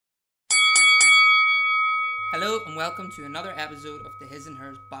Hello and welcome to another episode of the His and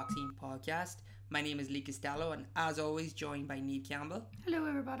Hers Boxing Podcast. My name is Lee Costello and as always joined by Neve Campbell. Hello,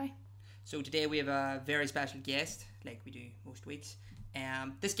 everybody. So today we have a very special guest, like we do most weeks.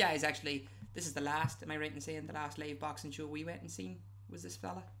 This guy is actually, this is the last, am I right in saying the last live boxing show we went and seen was this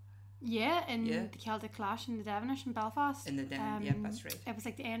fella? Yeah, in the Celtic Clash in the Devonish in Belfast. In the Devon, yeah, that's right. It was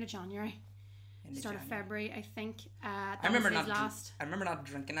like the end of January. Start of February, I think. I remember not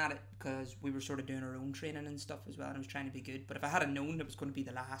drinking at it because we were sort of doing our own training and stuff as well, and I was trying to be good. But if I had known it was going to be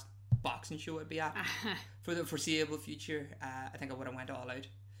the last boxing show I'd be at for the foreseeable future, I think I would have went all out.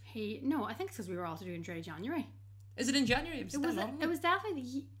 No, I think it's because we were all to do in dry January. Is it in January? It was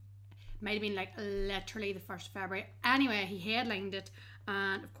definitely might have been like literally the 1st of February. Anyway, he headlined it,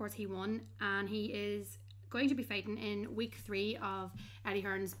 and of course he won, and he is going to be fighting in week 3 of Eddie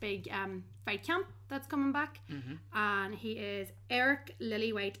Hearn's big fight camp that's coming back. And he is Eric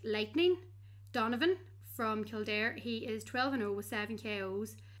Lillywhite Lightning Donovan from Kildare. He is 12-0 with 7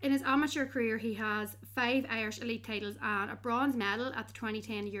 KOs. In his amateur career, he has 5 Irish elite titles and a bronze medal at the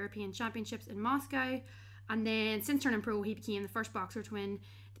 2010 European Championships in Moscow. And then since turning pro, he became the first boxer to win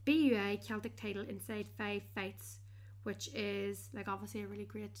the BUI Celtic title inside 5 fights, which is like obviously a really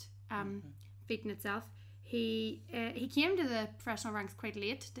great feat in itself. He came to the professional ranks quite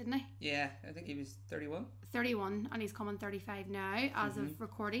late, didn't he? Yeah, I think he was 31. 31, and he's coming 35 now as of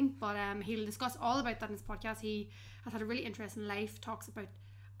recording. But he'll discuss all about that in his podcast. He has had a really interesting life, talks about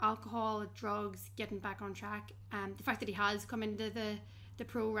alcohol, drugs, getting back on track. The fact that he has come into the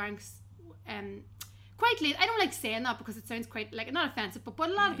pro ranks quite late. I don't like saying that because it sounds quite like not offensive, but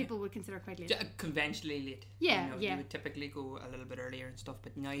a lot of people would consider quite late. Conventionally late. Yeah, You would typically go a little bit earlier and stuff,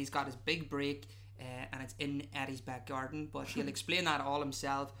 but now he's got his big break. And it's in Eddie's back garden, but he'll explain that all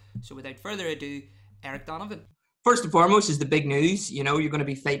himself. So without further ado, Eric Donovan. First and foremost is the big news. You know, you're going to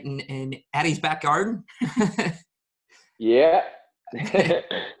be fighting in Eddie's back garden. Yeah.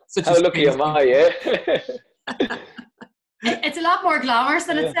 How lucky am I, yeah? It's a lot more glamorous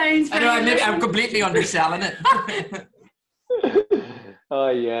than it sounds. I know, I'm completely underselling it. Oh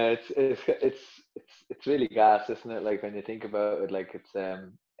yeah, it's really gas, isn't it? Like when you think about it, like it's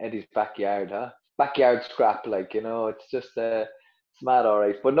Eddie's backyard, huh? Backyard scrap, like, you know, it's just it's mad, all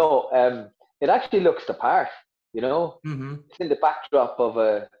right. But no, it actually looks the part, you know. It's in the backdrop of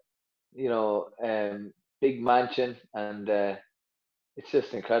a, you know, big mansion, and it's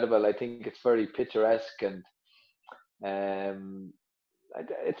just incredible. I think it's very picturesque, and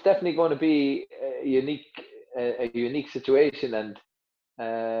it's definitely going to be a unique situation,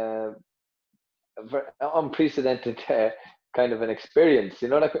 and unprecedented kind of an experience, you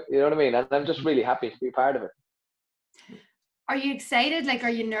know what I mean? And I'm just really happy to be part of it. Are you excited? Like, are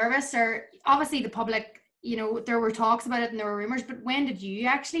you nervous? Or obviously the public, you know, there were talks about it and there were rumors, but when did you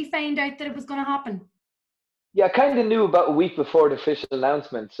actually find out that it was going to happen? Yeah, I kind of knew about a week before the official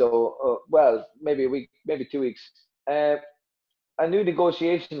announcement. So, well, maybe a week, maybe 2 weeks. I knew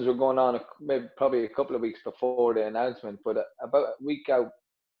negotiations were going on probably a couple of weeks before the announcement, but about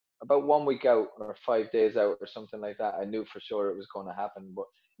 1 week out or 5 days out or something like that, I knew for sure it was going to happen. But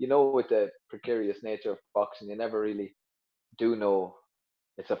you know, with the precarious nature of boxing, you never really do know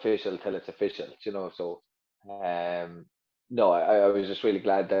it's official till it's official, you know. So no, I was just really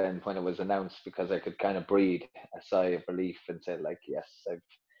glad then when it was announced, because I could kind of breathe a sigh of relief and say, like, yes, I've,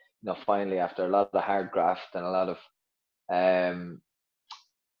 you know, finally, after a lot of hard graft and a lot of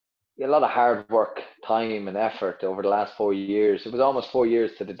hard work, time and effort over the last 4 years. It was almost 4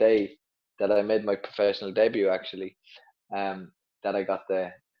 years to the day that I made my professional debut, actually, that I got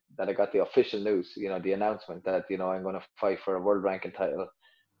the official news, you know, the announcement that, you know, I'm going to fight for a world ranking title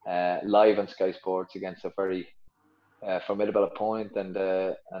live on Sky Sports against a very formidable opponent and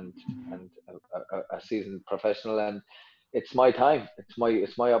a seasoned professional. And it's my time.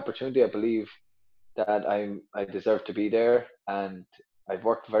 It's my opportunity. I believe that I deserve to be there, and I've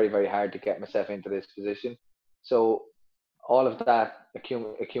worked very, very hard to get myself into this position. So all of that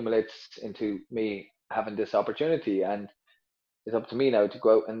accumulates into me having this opportunity, and it's up to me now to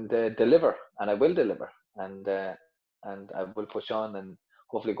go out and deliver, and I will deliver, and I will push on and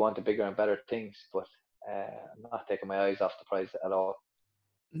hopefully go on to bigger and better things. But I'm not taking my eyes off the prize at all.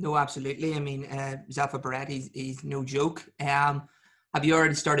 No, absolutely. I mean, Zalfa Barrett, he's no joke. Have you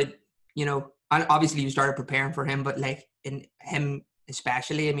already started, you know, obviously you started preparing for him, but like in him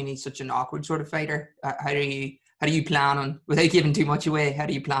especially, I mean, he's such an awkward sort of fighter. How do you plan on, without giving too much away, how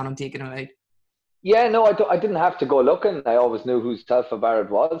do you plan on taking him out? Yeah, no, I didn't have to go looking. I always knew who Zalfa Barrett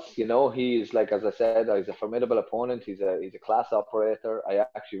was. You know, he's, like, as I said, he's a formidable opponent. He's a class operator. I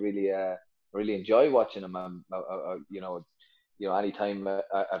actually really enjoy watching him. You know, anytime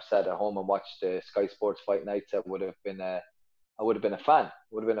I've sat at home and watched the Sky Sports fight nights, I would have been a fan.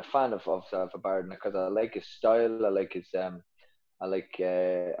 Would have been a fan of Zalfa Bardana, because I like his style. I like his I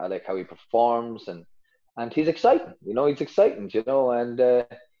like how he performs, and he's exciting. He's exciting. And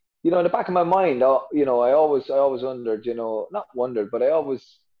in the back of my mind, I always wondered, not wondered, but I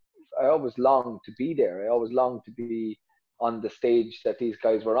always longed to be there. I always longed to be on the stage that these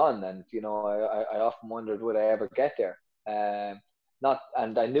guys were on, and I often wondered, would I ever get there? And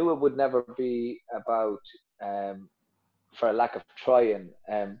I knew it would never be about for a lack of trying,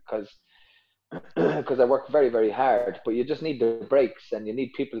 because I work very, very hard. But you just need the breaks, and you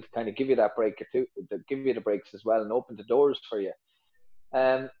need people to kind of give you that break, to give you the breaks as well, and open the doors for you.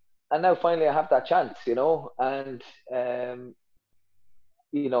 And now finally I have that chance, and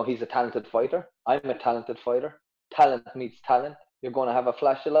he's a talented fighter. I'm a talented fighter. Talent meets talent. You're going to have a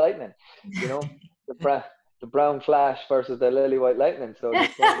flash of lightning, the brown flash versus the lily white lightning. So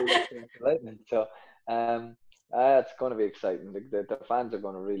there's going to be that flash of lightning. So it's going to be exciting. The fans are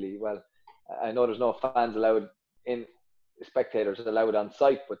going to really, well, I know there's no fans allowed spectators allowed on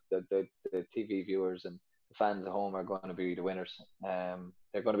site, but the TV viewers and the fans at home are going to be the winners.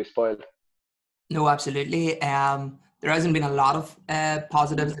 They're going to be spoiled. No, absolutely. There hasn't been a lot of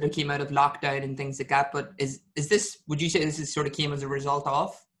positives that came out of lockdown and things like that. But is this? Would you say this is sort of came as a result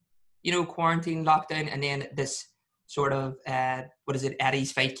of, quarantine, lockdown, and then this sort of what is it?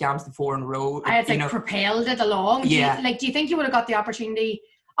 Eddie's fight camps, the 4 in a row. It's propelled it along. Yeah. Do you think you would have got the opportunity?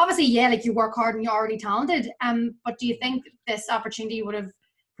 Obviously, yeah, like you work hard and you're already talented. But do you think this opportunity would have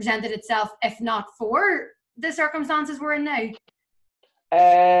presented itself if not for the circumstances we're in now?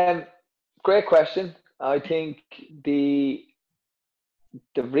 Great question. I think the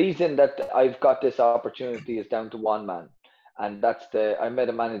reason that I've got this opportunity is down to one man, and that's I made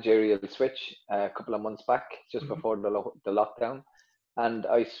a managerial switch a couple of months back, just before the lockdown, and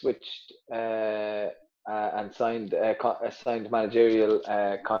I switched and signed a managerial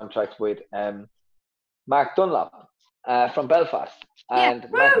contract with Mark Dunlop from Belfast, and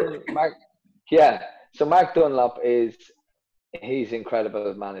So Mark Dunlop he's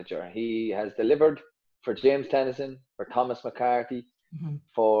incredible manager. He has delivered for James Tennyson, for Thomas McCarthy,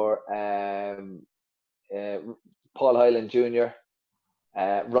 for Paul Hyland Jr.,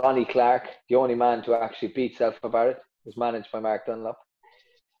 Ronnie Clark, the only man to actually beat Zalfa Barrett, was managed by Mark Dunlop.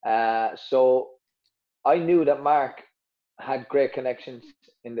 So I knew that Mark had great connections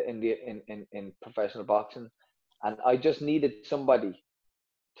in professional boxing, and I just needed somebody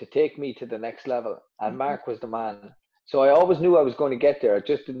to take me to the next level, and Mark was the man. So I always knew I was going to get there. I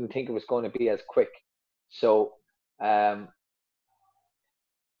just didn't think it was going to be as quick. So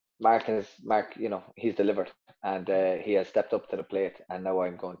Mark, he's delivered, and he has stepped up to the plate, and now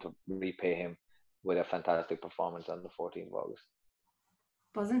I'm going to repay him with a fantastic performance on the 14th of August.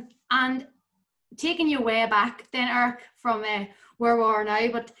 Buzzing. And taking you way back then, Eric, from where we are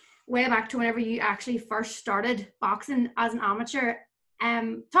now, but way back to whenever you actually first started boxing as an amateur.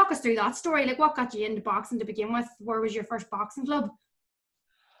 Talk us through that story. Like, what got you into boxing to begin with? Where was your first boxing club?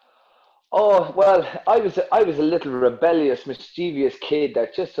 Oh, well, I was a little rebellious, mischievous kid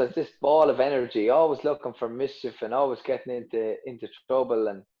that just has this ball of energy, always looking for mischief and always getting into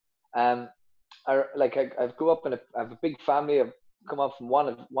trouble. And I grew up I have a big family. I've come up from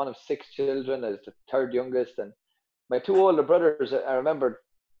one of 6 children as the 3rd youngest, and my 2 older brothers. I remember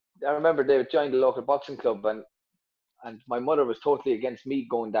they joined the local boxing club, and my mother was totally against me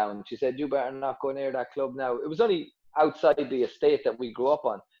going down. She said, "You better not go near that club now." It was only outside the estate that we grew up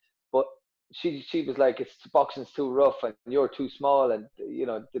on, but she was like, boxing's too rough and you're too small, and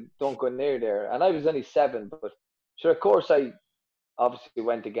don't go near there. And I was only 7, but sure, of course I obviously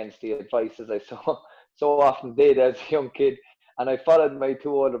went against the advice, as I so often did as a young kid, and I followed my 2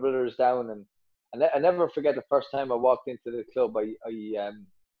 older brothers down, and I never forget the first time I walked into the club. I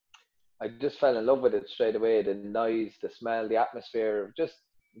just fell in love with it straight away. The noise, the smell, the atmosphere, it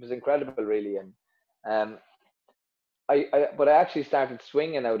was incredible, really. And but I actually started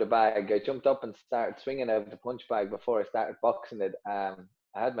swinging out of the bag. I jumped up and started swinging out of the punch bag before I started boxing it. I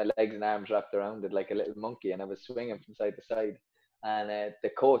had my legs and arms wrapped around it like a little monkey, and I was swinging from side to side. And the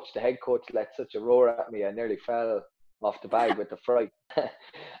head coach let such a roar at me, I nearly fell off the bag with the fright.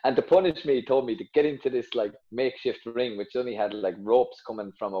 And to punish me, he told me to get into this like makeshift ring, which only had like ropes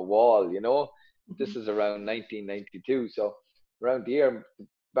coming from a wall, This is around 1992, so around the year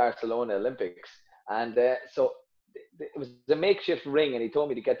Barcelona Olympics. And so it was a makeshift ring, and he told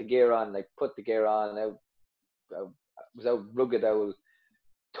me to get the gear on. I put the gear on, and I was out rugged, out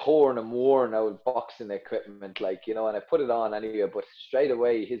torn and worn out boxing equipment, and I put it on anyway. But straight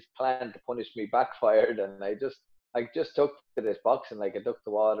away, his plan to punish me backfired, and I just I just took to this boxing like I took to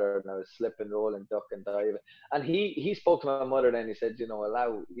water, and I was slipping, rolling, duck and dive. And he spoke to my mother then. He said, I think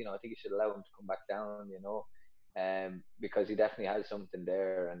you should allow him to come back down, because he definitely has something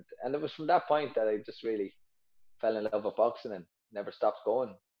there. And it was from that point that I just really fell in love with boxing and never stopped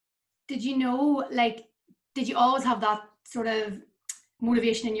going. Did you know, like, did you always have that sort of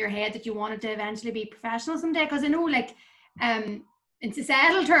motivation in your head that you wanted to eventually be professional someday? Because I know, like, in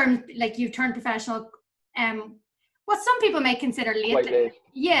societal terms, like, you've turned professional, what some people may consider late. Quite late.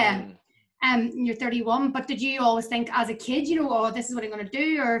 Yeah. You're 31, but did you always think as a kid, oh, this is what I'm going to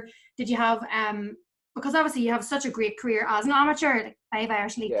do? Or did you have, because obviously you have such a great career as an amateur, like 5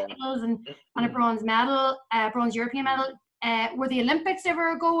 Irish League titles and a bronze medal, bronze European medal. Were the Olympics ever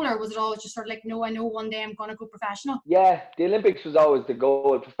a goal, or was it always just sort of like, no, I know one day I'm going to go professional? Yeah, the Olympics was always the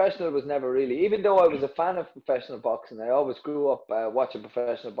goal. Professional was never really, even though I was a fan of professional boxing. I always grew up watching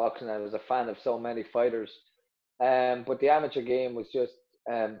professional boxing. I was a fan of so many fighters. But the amateur game was just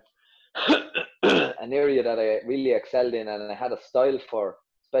an area that I really excelled in, and I had a style for.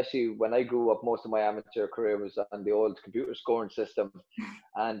 Especially when I grew up, most of my amateur career was on the old computer scoring system,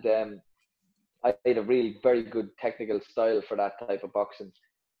 and I had a really very good technical style for that type of boxing.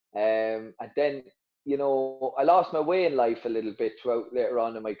 And then, I lost my way in life a little bit throughout later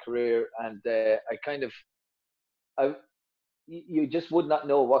on in my career, and you just would not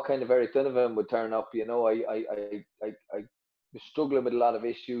know what kind of Eric Donovan would turn up. I was struggling with a lot of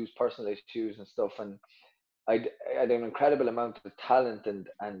issues, personal issues and stuff, and I had an incredible amount of talent and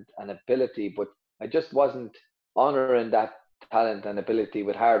ability, but I just wasn't honoring that talent and ability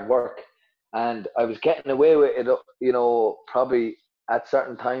with hard work. And I was getting away with it, probably at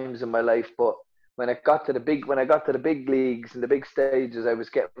certain times in my life. But when I got to the big leagues and the big stages, I was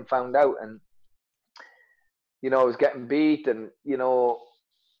getting found out, and I was getting beat. And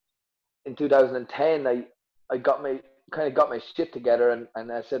in 2010, I got my shit together,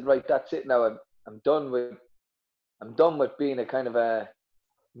 and I said, right, that's it now. I'm done with being a kind of a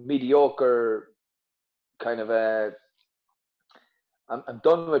mediocre kind of a. I'm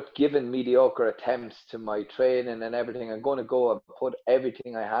done with giving mediocre attempts to my training and everything. I'm going to go and put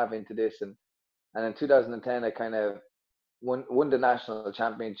everything I have into this. And in 2010, I kind of won the national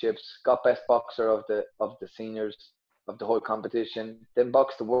championships, got best boxer of the seniors of the whole competition. Then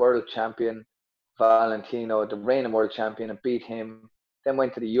boxed the world champion, Valentino, the reigning world champion, and beat him. Then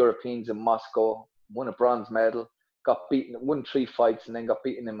went to the Europeans in Moscow, won a bronze medal, won 3 fights, and then got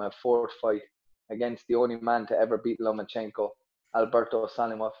beaten in my 4th fight against the only man to ever beat Lomachenko, Alberto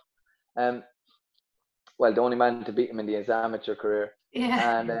Salimov. The only man to beat him in his amateur career.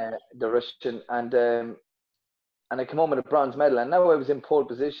 Yeah. And the Russian, and I came home with a bronze medal, and now I was in pole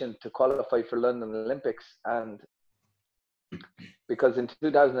position to qualify for London Olympics. And because in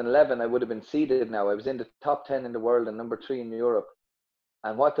 2011 I would have been seeded now, I was in the top 10 in the world and number 3 in Europe.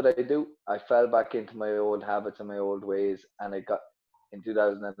 And what did I do? I fell back into my old habits and my old ways, and I got in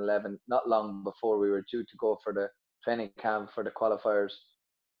 2011, not long before we were due to go for the training camp for the qualifiers.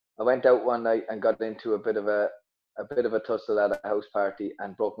 I went out one night and got into a bit of a tussle at a house party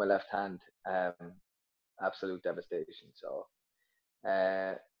and broke my left hand. Absolute devastation. So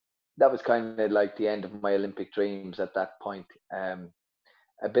that was kind of like the end of my Olympic dreams at that point.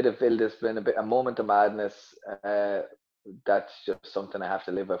 A bit of ill discipline, a moment of madness. That's just something I have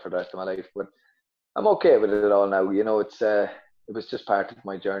to live with for the rest of my life. But I'm okay with it all now. It was just part of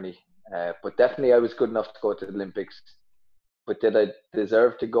my journey. But definitely I was good enough to go to the Olympics. But did I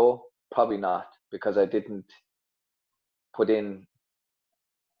deserve to go? Probably not, because I didn't put in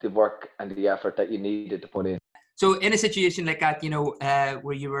the work and the effort that you needed to put in. So in a situation like that,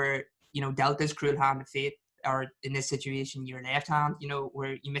 where you were, dealt this cruel hand of fate, or in this situation, your left hand,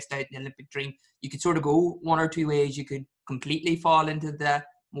 where you missed out on the Olympic dream, you could sort of go one or two ways. You could completely fall into the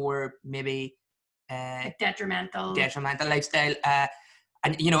more maybe detrimental lifestyle,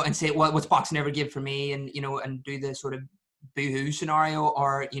 and say, well, what's boxing ever give for me, and and do the sort of boohoo scenario,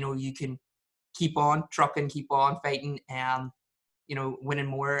 or you can keep on trucking, keep on fighting, winning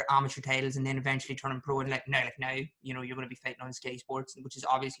more amateur titles, and then eventually turning pro, and now you're going to be fighting on Sky Sports, which is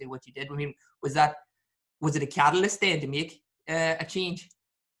obviously what you did. I mean, was it a catalyst then to make a change?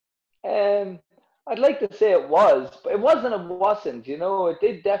 I'd like to say it was, but it wasn't. It wasn't.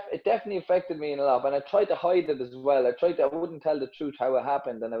 It definitely affected me in a lot, and I tried to hide it as well. I wouldn't tell the truth how it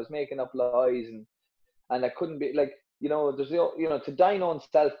happened, and I was making up lies, and I couldn't be like, there's to thine own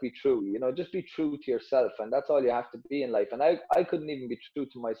self be true. Just be true to yourself, and that's all you have to be in life. And I couldn't even be true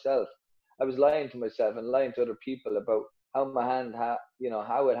to myself. I was lying to myself and lying to other people about how my hand, how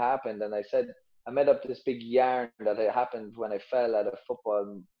it happened. And I said I made up this big yarn that it happened when I fell at a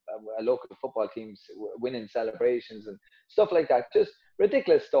football a local football team's winning celebrations and stuff like that. Just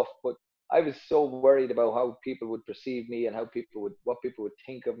ridiculous stuff. But I was so worried about how people would perceive me and what people would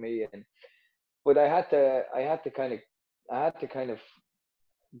think of me. But I had to kind of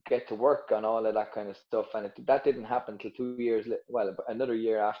get to work on all of that kind of stuff, and that didn't happen till 2 years. Well, another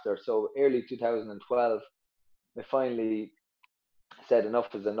year after. So early 2012, I finally said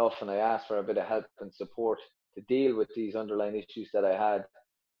enough is enough, and I asked for a bit of help and support to deal with these underlying issues that I had,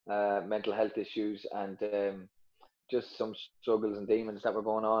 mental health issues, and just some struggles and demons that were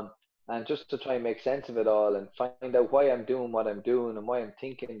going on, and just to try and make sense of it all and find out why I'm doing what I'm doing and why I'm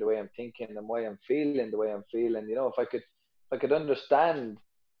thinking the way I'm thinking and why I'm feeling the way I'm feeling. If I could understand,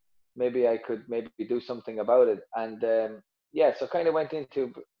 maybe I could do something about it. And so kind of went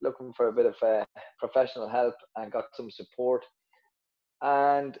into looking for a bit of professional help and got some support.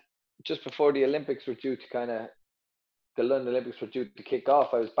 And just before the Olympics were due to the London Olympics were due to kick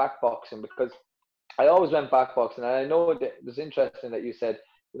off, I was back boxing, because I always went back boxing. And I know that it was interesting that you said,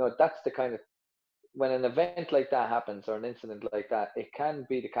 that's the kind of, when an event like that happens or an incident like that, it can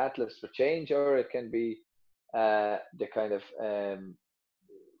be the catalyst for change, or it can be the kind of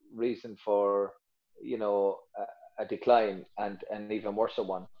reason for a decline and an even worse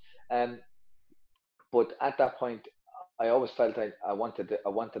one. But at that point, I always felt I wanted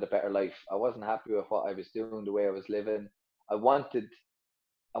a better life. I wasn't happy with what I was doing, the way I was living. I wanted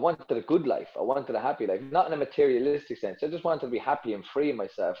a good life. I wanted a happy life, not in a materialistic sense. I just wanted to be happy and free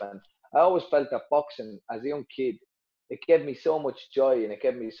myself. And I always felt that boxing, as a young kid, it gave me so much joy and it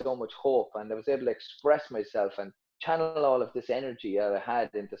gave me so much hope. And I was able to express myself and channel all of this energy that I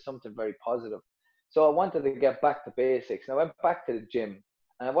had into something very positive. So I wanted to get back to basics. And I went back to the gym,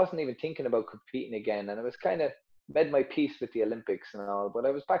 and I wasn't even thinking about competing again. And I was kind of made my peace with the Olympics and all. But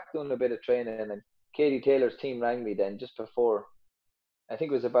I was back doing a bit of training, and Katie Taylor's team rang me then just before, I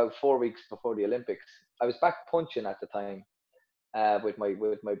think it was about 4 weeks before the Olympics. I was back punching at the time with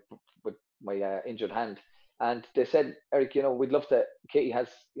my injured hand. And they said, Eric, we'd love to.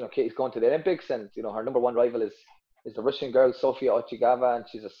 Katie's going to the Olympics, and her number one rival is the Russian girl Sofia Ochigava, and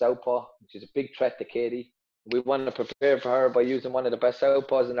she's a southpaw. She's a big threat to Katie. We want to prepare for her by using one of the best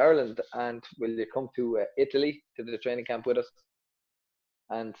southpaws in Ireland. And will you come to Italy to the training camp with us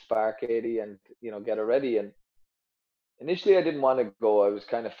and spar Katie and get her ready? And initially, I didn't want to go. I was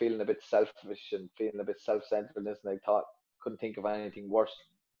kind of feeling a bit selfish and feeling a bit self-centeredness, and I couldn't think of anything worse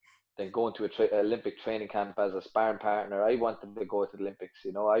than going to an Olympic training camp as a sparring partner. I wanted to go to the Olympics.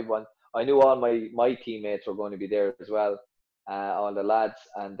 I knew all my teammates were going to be there as well, all the lads,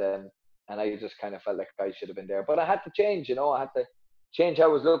 and I just kind of felt like I should have been there. But I had to change. I had to change how I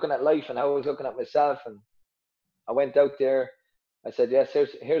was looking at life and how I was looking at myself. And I went out there. I said, yes,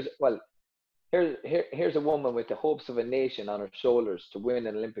 here's a woman with the hopes of a nation on her shoulders to win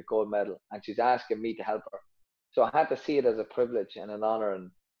an Olympic gold medal, and she's asking me to help her. So I had to see it as a privilege and an honor. And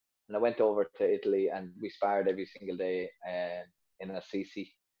I went over to Italy, and we sparred every single day in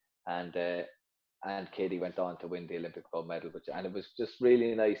Assisi. And Katie went on to win the Olympic gold medal, and it was just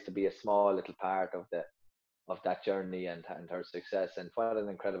really nice to be a small little part of that journey and her success. And what an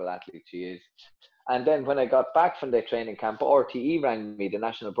incredible athlete she is. And then when I got back from the training camp, RTE rang me, the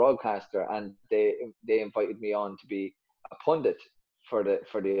national broadcaster, and they invited me on to be a pundit for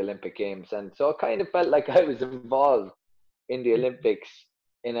the Olympic Games. And so it kind of felt like I was involved in the Olympics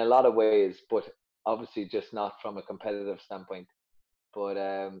in a lot of ways, but obviously just not from a competitive standpoint. But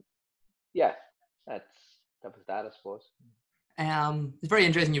that was that, I suppose. It's very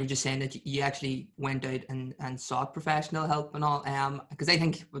interesting you were just saying that you actually went out and sought professional help and all. Because I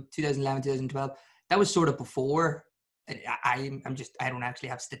think with 2011, 2012, that was sort of before. I don't actually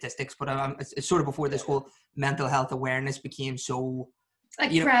have statistics, but it's sort of before this whole mental health awareness became so. It's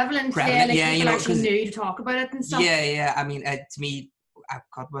like prevalent. Yeah, people actually knew to talk about it and stuff. Yeah. I mean, to me,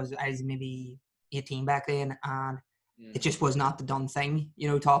 I was maybe 18 back then, and it just was not the done thing,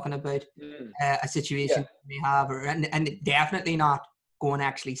 talking about a situation we have, and definitely not going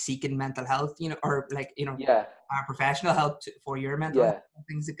actually seeking mental health, or our professional help for your mental health and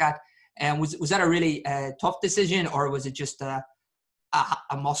things like that. And was that a really tough decision, or was it just a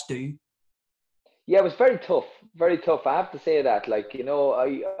must do? Yeah, it was very tough, very tough. I have to say that,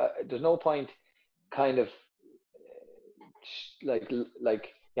 there's no point kind of like you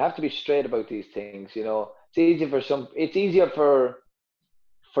have to be straight about these things, It's easier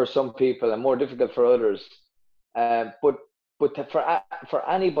for some people and more difficult for others. But for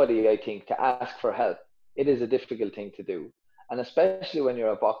anybody, I think, to ask for help, it is a difficult thing to do. And especially when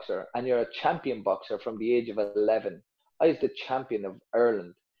you're a boxer and you're a champion boxer from the age of 11. I was the champion of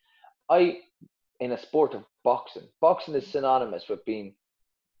Ireland. In a sport of boxing is synonymous with being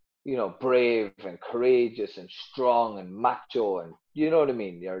you know, brave and courageous and strong and macho, and you know what I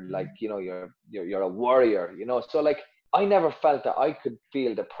mean. You're like, you know, you're a warrior, you know. So like, I never felt that I could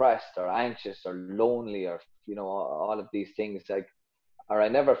feel depressed or anxious or lonely or, you know, all of these things. Like, or I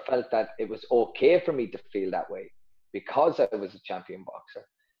never felt that it was okay for me to feel that way because I was a champion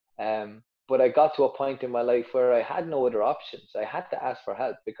boxer. But I got to a point in my life where I had no other options. I had to ask for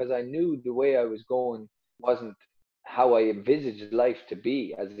help because I knew the way I was going wasn't how I envisaged life to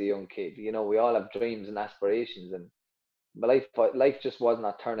be as a young kid. You know, we all have dreams and aspirations, and my life just was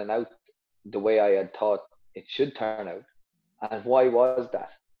not turning out the way I had thought it should turn out. And why was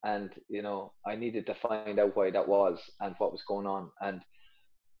that? And you know, I needed to find out why that was and what was going on.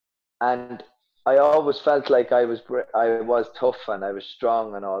 And I always felt like I was tough and I was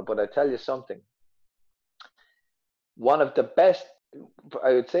strong and all. But I tell you something, one of the best,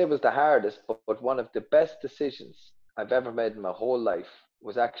 I would say it was the hardest, but one of the best decisions I've ever made in my whole life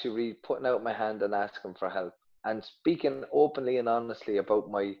was actually really putting out my hand and asking for help and speaking openly and honestly about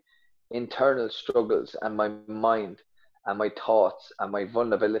my internal struggles and my mind and my thoughts and my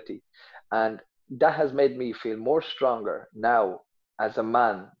vulnerability. And that has made me feel more stronger now as a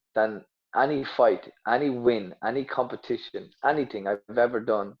man than any fight, any win, any competition, anything I've ever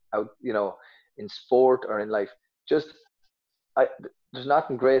done out, you know, in sport or in life. Just I, there's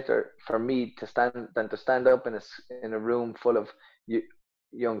nothing greater for me to stand than to stand up in a room full of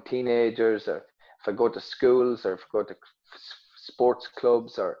young teenagers, or if I go to schools, or if I go to sports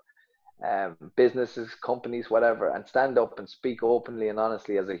clubs, or businesses, companies, whatever, and stand up and speak openly and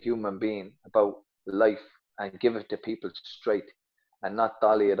honestly as a human being about life and give it to people straight and not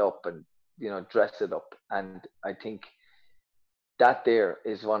dolly it up and, you know, dress it up. And I think that there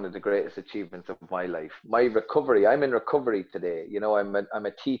is one of the greatest achievements of my life. My recovery, I'm in recovery today. You know, I'm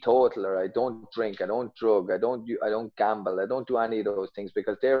a teetotaler. I don't drink, I don't drug, I don't gamble, I don't do any of those things,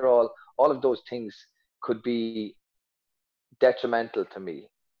 because they're all of those things could be detrimental to me.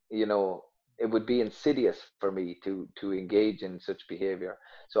 You know, it would be insidious for me to engage in such behavior.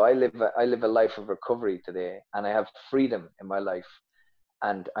 So I live a life of recovery today, and I have freedom in my life,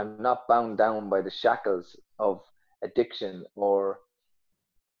 and I'm not bound down by the shackles of addiction, or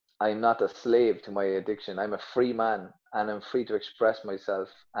I'm not a slave to my addiction. I'm a free man, and I'm free to express myself,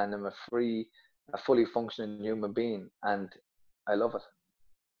 and I'm a fully functioning human being, and I love it.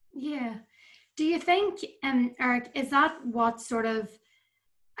 Yeah. Do you think, Eric, is that what sort of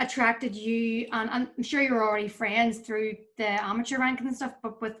attracted you? And I'm sure you were already friends through the amateur rankings and stuff,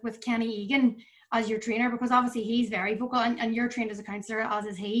 but with Kenny Egan as your trainer, because obviously he's very vocal, and you're trained as a counsellor, as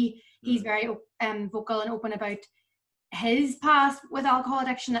is he. He's very vocal and open about his past with alcohol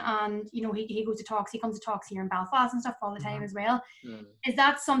addiction, and you know, he goes to talks, he comes to talks here in Belfast and stuff all the time as well. Is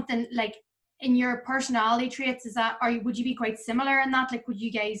that something, like, in your personality traits, is that, would you be quite similar in that? Like, would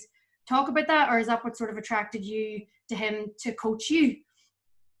you guys talk about that, or is that what sort of attracted you to him to coach you?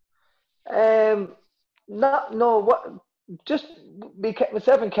 Not no. What? Just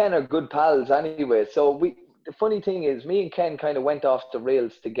myself and Ken are good pals anyway. So the funny thing is, me and Ken kind of went off the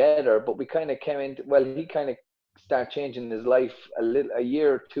rails together, but we kind of came into, well, he kind of started changing his life a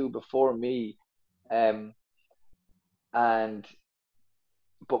year or two before me, and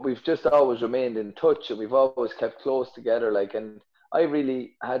but we've just always remained in touch, and we've always kept close together. Like, and I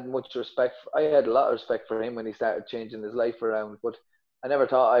really had much respect. I had a lot of respect for him when he started changing his life around, but I never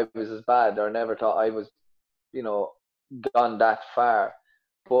thought I was as bad, or never thought I was, you know, gone that far.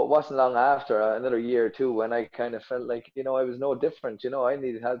 But it wasn't long after, another year or two, when I kind of felt like, you know, I was no different. You know, I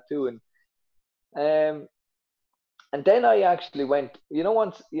needed help too, and then I actually went. You know,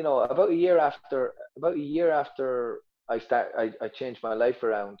 once, you know, about a year after I changed my life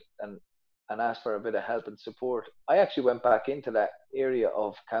around and asked for a bit of help and support, I actually went back into that area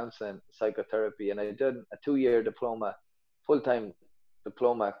of counseling, psychotherapy, and I did a 2-year diploma, full-time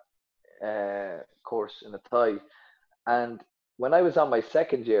diploma course in Athy. And when I was on my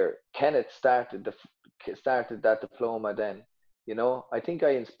second year, Kenneth started that diploma then. You know, I think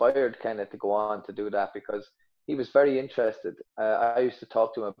I inspired Kenneth to go on to do that, because he was very interested. I used to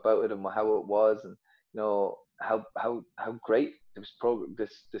talk to him about it and how it was, and you know, how great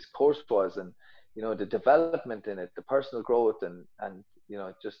this course was, and you know, the development in it, the personal growth, and you know,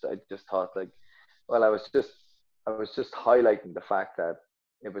 I just thought, like, well, I was just highlighting the fact that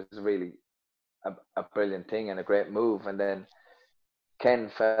it was really a brilliant thing and a great move. And then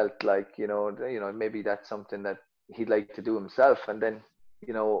Ken felt like, you know, maybe that's something that he'd like to do himself. And then,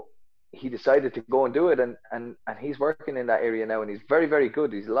 you know, he decided to go and do it, and he's working in that area now, and he's very, very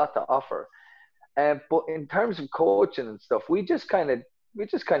good. He's a lot to offer. But in terms of coaching and stuff, we just kind of we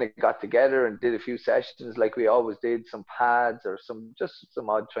just kind of got together and did a few sessions like we always did, some pads or some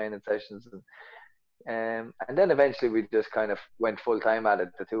odd training sessions, and then eventually we just kind of went full time at it,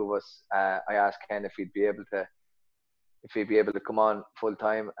 the two of us. I asked Ken if he'd be able to come on full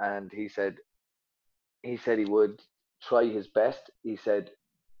time, and he said he would try his best. He said,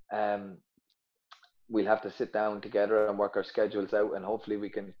 um, we'll have to sit down together and work our schedules out, and hopefully we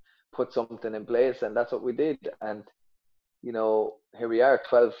can put something in place. And that's what we did. And here we are,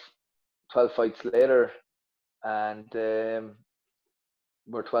 12 fights later, and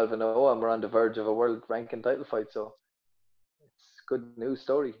we're 12-0, and we're on the verge of a world ranking title fight. So it's a good news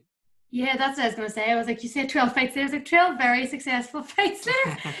story. Yeah, that's what I was going to say. I was like, you said 12 fights there. I was like, 12 very successful fights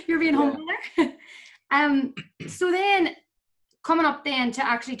there. You're being humble there. So then, coming up then to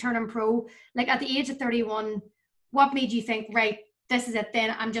actually turning pro, like at the age of 31, what made you think, right, this is it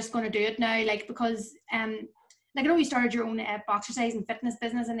then, I'm just going to do it now? Like, because, like I know you started your own boxercise and fitness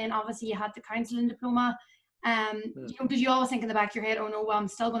business, and then obviously you had the counselling diploma. Did you always think in the back of your head, oh no, well, I'm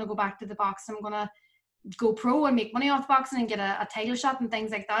still going to go back to the boxing, I'm going to go pro and make money off boxing and get a title shot and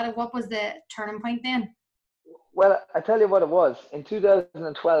things like that? And what was the turning point then? Well, I tell you what it was. In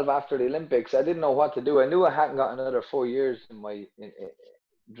 2012, after the Olympics, I didn't know what to do. I knew I hadn't got another 4 years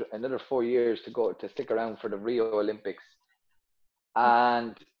another 4 years to stick around for the Rio Olympics,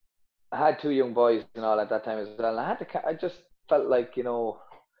 and I had two young boys and all at that time as well. And I just felt like,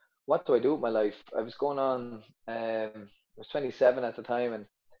 what do I do with my life? I was going on. I was 27 at the time,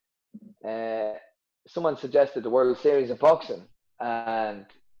 and someone suggested the World Series of Boxing, and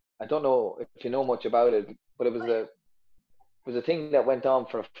I don't know if you know much about it, but it was a thing that went on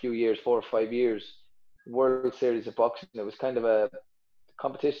for a few years, 4 or 5 years. World Series of Boxing. It was kind of a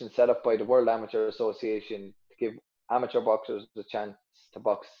competition set up by the World Amateur Association to give amateur boxers a chance to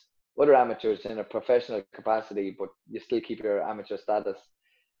box other amateurs in a professional capacity, but you still keep your amateur status.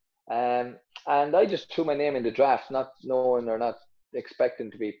 And I just threw my name in the draft, not knowing or not expecting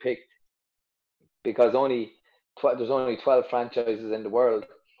to be picked, because there's only 12 franchises in the world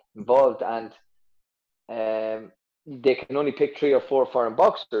involved, and they can only pick 3 or 4 foreign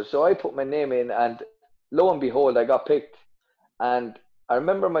boxers. So I put my name in, and lo and behold, I got picked. And I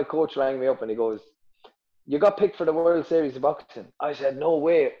remember my coach rang me up and he goes, "You got picked for the World Series of Boxing." I said, "No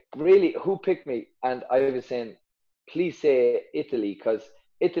way, really? Who picked me?" And I was saying, "Please say Italy," because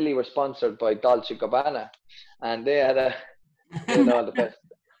Italy were sponsored by Dolce & Gabbana, and they had all the best.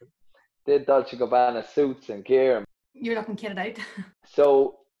 They had Dolce & Gabbana suits and gear. You're looking kitted out.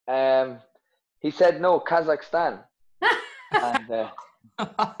 So he said, "No, Kazakhstan." And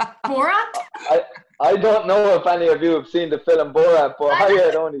Borat? I don't know if any of you have seen the film Borat, but I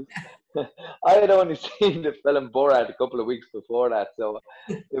had only seen the film Borat a couple of weeks before that, so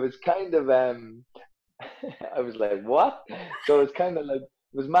it was kind of I was like, what? So it was kind of like, it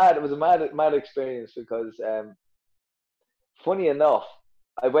was mad. It was a mad experience, because funny enough,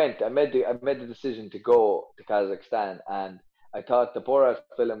 I made the decision to go to Kazakhstan, and I thought the Borat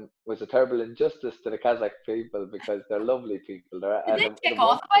film was a terrible injustice to the Kazakh people, because they're lovely people. They did kick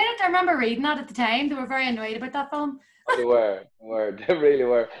off about it. I remember reading that at the time. They were very annoyed about that film. They were. They really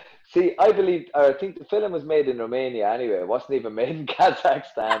were. See, I think the film was made in Romania anyway. It wasn't even made in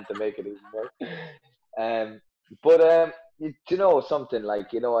Kazakhstan to make it even worse. But you know something,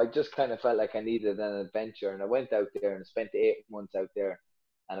 like, I just kind of felt like I needed an adventure, and I went out there and spent 8 months out there,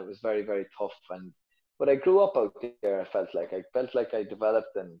 and it was very, very tough. But I grew up out there. I felt like I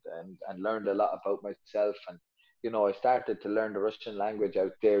developed and learned a lot about myself, and I started to learn the Russian language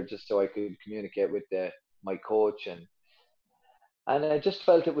out there just so I could communicate with my coach, and I just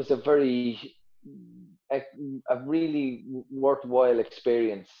felt it was a really worthwhile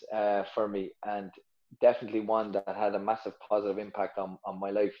experience for me, and definitely one that had a massive positive impact on my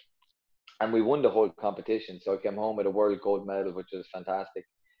life. And we won the whole competition, so I came home with a world gold medal, which was fantastic.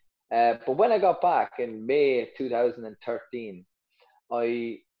 But when I got back in May 2013,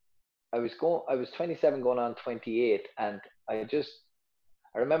 I was 27 going on 28, and I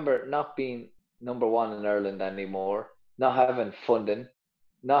remember not being number one in Ireland anymore, not having funding,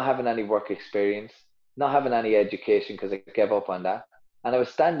 not having any work experience, not having any education, because I gave up on that. And I was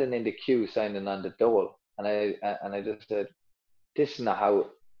standing in the queue signing on the dole, and I just said, "This is not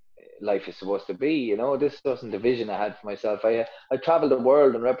how life is supposed to be, this wasn't the vision I had for myself." I traveled the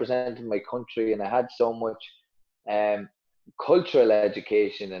world and represented my country, and I had so much cultural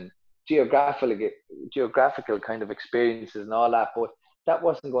education and geographical kind of experiences and all that, but that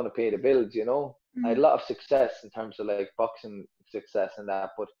wasn't going to pay the bills. I had a lot of success in terms of like boxing success and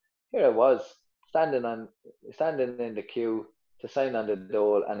that, but here I was standing in the queue to sign on the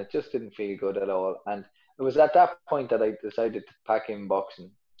dole, and it just didn't feel good at all. And it was at that point that I decided to pack in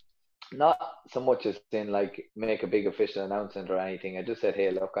boxing. Not so much as in like make a big official announcement or anything. I just said, hey,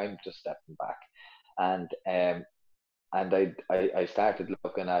 look, I'm just stepping back, and I started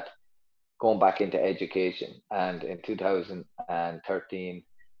looking at going back into education. And in 2013,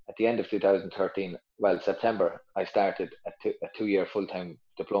 at the end of 2013, well, September, I started a 2 year full time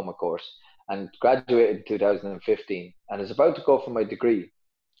diploma course and graduated in 2015. And I was about to go for my degree.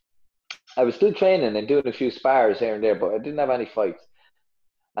 I was still training and doing a few spars here and there, but I didn't have any fights.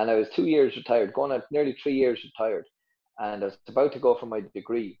 And I was 2 years retired, going on nearly 3 years retired. And I was about to go for my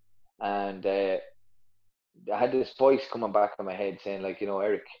degree. And I had this voice coming back in my head saying, like,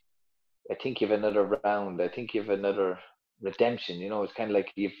 Eric, I think you've another round. I think you've another redemption. It's kind of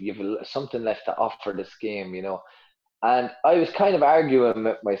like you've something left to offer this game. And I was kind of arguing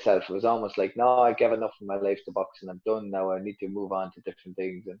with myself. It was almost like, no, I gave enough of my life to boxing. I'm done now. I need to move on to different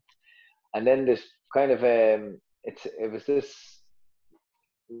things. And then this kind of it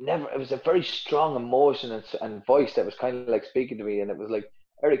was a very strong emotion and voice that was kind of like speaking to me, and it was like,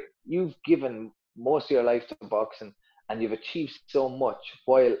 Eric, you've given most of your life to boxing and you've achieved so much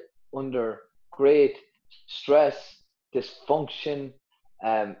while under great stress, dysfunction,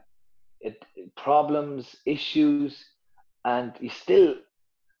 problems, issues, and you still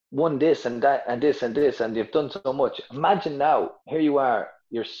won this and that and this and this, and you've done so much. Imagine now, here you are,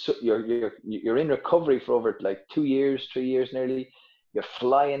 you're in recovery for over like 2 years, 3 years nearly. You're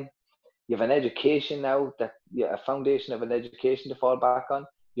flying. You have an education now, a foundation of an education to fall back on.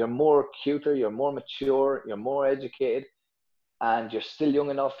 You're more cuter, you're more mature, you're more educated, and you're still young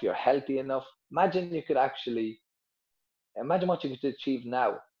enough, you're healthy enough. Imagine what you could achieve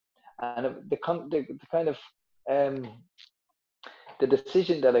now. And the kind of the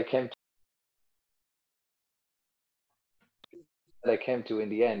decision that I came to in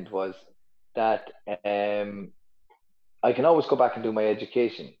the end was that I can always go back and do my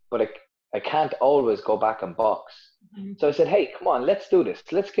education, but I can't always go back and box. Mm-hmm. So I said, hey, come on, let's do this.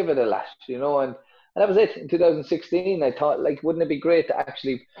 Let's give it a lash, and that was it. In 2016, I thought, like, wouldn't it be great to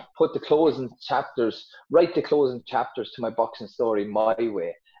actually write the closing chapters to my boxing story my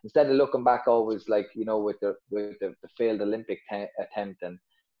way, instead of looking back always like, with the failed Olympic attempt and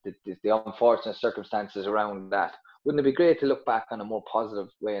the unfortunate circumstances around that. Wouldn't it be great to look back on a more positive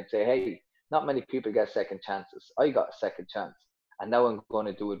way and say, hey, not many people get second chances. I got a second chance, and now I'm going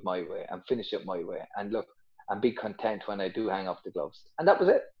to do it my way and finish it my way, and look, and be content when I do hang up the gloves. And that was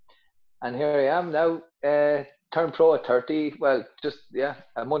it. And here I am now, turned pro at 30. Well, just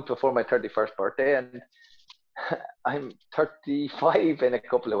a month before my 31st birthday, and I'm 35 in a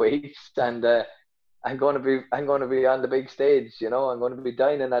couple of weeks, and I'm going to be on the big stage. I'm going to be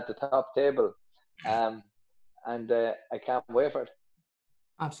dining at the top table, and I can't wait for it.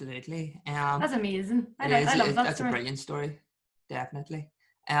 Absolutely. That's amazing. I love that. That's story. A brilliant story, definitely.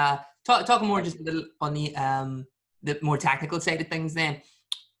 Talking more just a little on the more technical side of things then.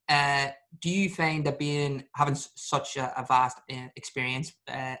 Do you find that having such a vast experience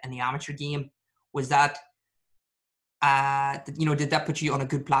in the amateur game, was that did that put you on a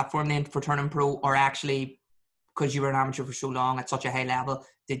good platform then for turning pro, or actually because you were an amateur for so long at such a high level,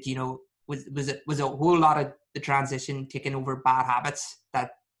 was it a whole lot of the transition taking over bad habits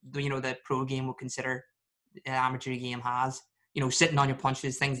that the pro game will consider the amateur game has, sitting on your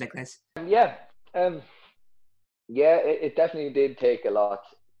punches, things like this? It definitely did take a lot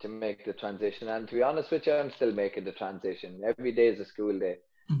to make the transition, and to be honest with you, I'm still making the transition. Every day is a school day.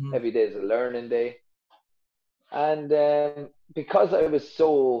 Mm-hmm. Every day is a learning day. And because I was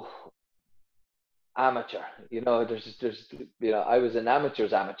so amateur, there's I was an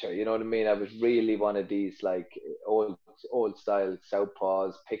amateur's amateur, you know what I mean? I was really one of these like old style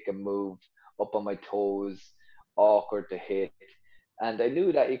southpaws, pick and move, up on my toes, awkward to hit. And I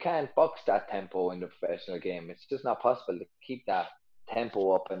knew that you can't box that tempo in the professional game. It's just not possible to keep that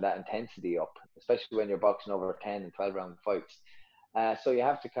tempo up and that intensity up, especially when you're boxing over 10 and 12 round fights. So you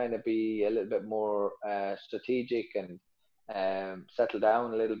have to kind of be a little bit more strategic and settle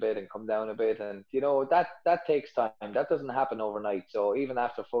down a little bit and come down a bit. And, that takes time. That doesn't happen overnight. So even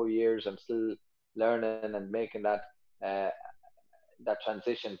after 4 years, I'm still learning and making that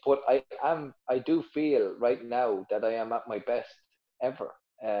transition. But I do feel right now that I am at my best ever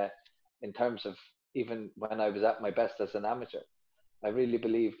in terms of even when I was at my best as an amateur. I really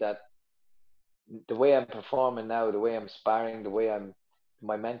believe that the way I'm performing now, the way I'm sparring, the way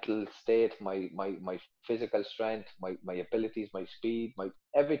my mental state, my physical strength, my abilities, my speed, my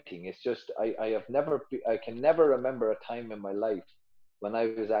everything. It's just I can never remember a time in my life when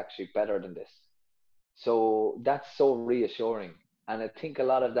I was actually better than this. So that's so reassuring, and I think a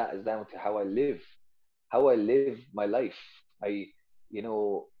lot of that is down to how I live, how I live my life. I, you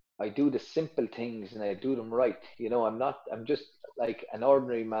know, I do the simple things and I do them right. I'm just like an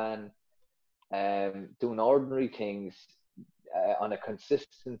ordinary man, doing ordinary things on a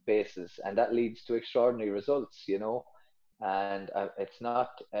consistent basis, and that leads to extraordinary results. And it's not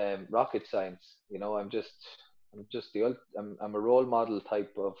rocket science. I'm a role model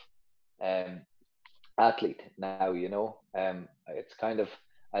type of um, athlete now. It's kind of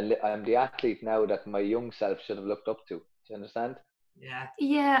I'm the athlete now that my young self should have looked up to. Do you understand? Yeah.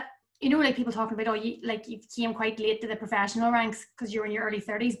 Yeah. Like people talking about, you came quite late to the professional ranks because you're in your early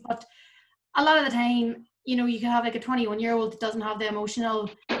 30s, but a lot of the time, you could have like a 21-year-old that doesn't have the emotional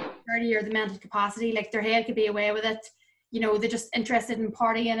maturity or the mental capacity. Like their head could be away with it. They're just interested in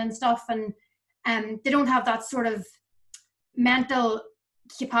partying and stuff, and they don't have that sort of mental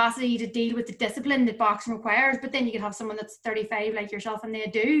capacity to deal with the discipline that boxing requires. But then you could have someone that's 35 like yourself and they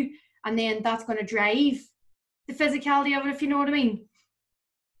do, and then that's going to drive the physicality of it, if you know what I mean.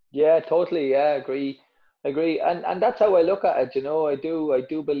 Yeah, totally. Yeah, agree. And that's how I look at it. I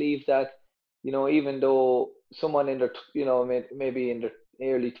do believe that, even though someone in their, maybe in their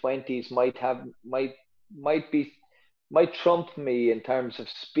early 20s might trump me in terms of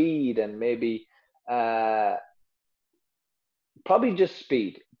speed and maybe probably just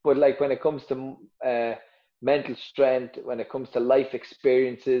speed, but like when it comes to mental strength, when it comes to life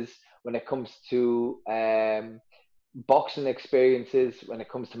experiences, when it comes to boxing experiences, when it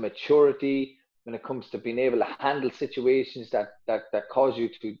comes to maturity, when it comes to being able to handle situations that cause you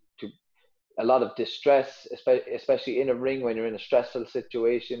to a lot of distress, especially in a ring when you're in a stressful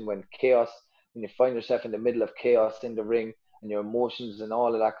situation, when you find yourself in the middle of chaos in the ring and your emotions and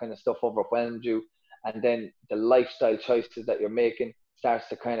all of that kind of stuff overwhelms you, and then the lifestyle choices that you're making starts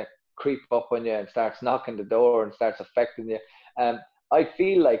to kind of creep up on you and starts knocking the door and starts affecting you. I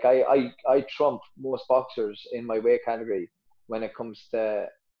feel like I trump most boxers in my weight category when it comes to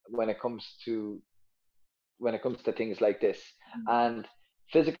things like this. And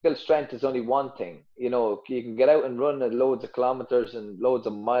physical strength is only one thing. You can get out and run loads of kilometers and loads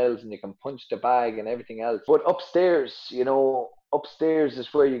of miles, and you can punch the bag and everything else. But upstairs is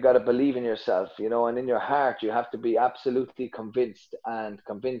where you got to believe in yourself, and in your heart you have to be absolutely convinced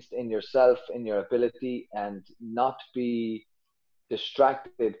in yourself, in your ability, and not be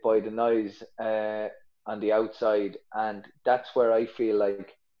distracted by the noise on the outside. And that's where I feel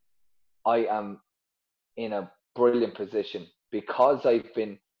like I am in a brilliant position, because I've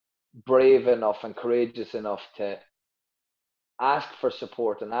been brave enough and courageous enough to ask for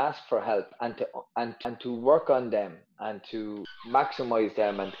support and ask for help, and to work on them and to maximize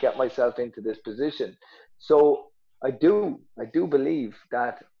them and get myself into this position. So I do believe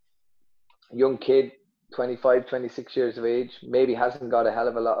that young kid, 25, 26 years of age, maybe hasn't got a hell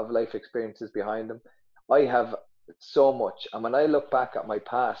of a lot of life experiences behind them. I have so much. And when I look back at my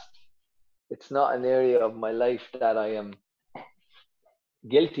past, it's not an area of my life that I am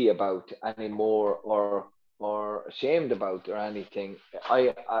guilty about anymore or ashamed about or anything.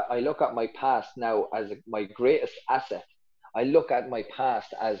 I look at my past now as my greatest asset. I look at my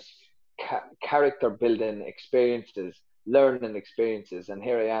past as character building experiences, learning experiences, and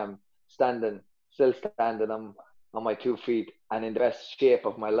here I am still standing on my 2 feet and in the best shape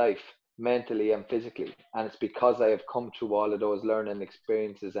of my life, mentally and physically. And it's because I have come through all of those learning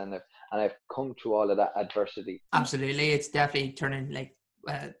experiences, and I've come through all of that adversity. Absolutely. It's definitely turning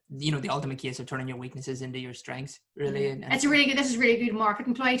the ultimate case of turning your weaknesses into your strengths, really. And this is really good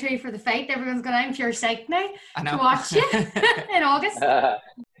marketing play too for the fight. Everyone's going out to your site now to watch you in August.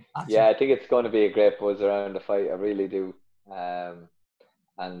 Yeah, I think it's going to be a great buzz around the fight. I really do.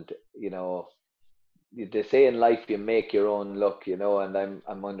 And they say in life you make your own luck, and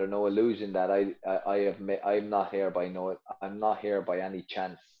I'm under no illusion that I'm not here by any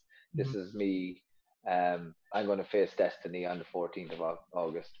chance. This is me. I'm going to face Destiny on the 14th of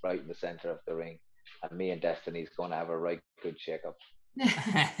August, right in the center of the ring, and me and Destiny's going to have a right good shake-up.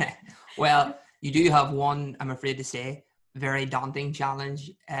 Well, you do have one, I'm afraid to say, very daunting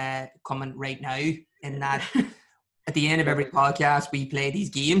challenge coming right now, in that at the end of every podcast we play these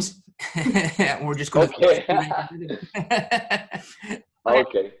games. We're just going to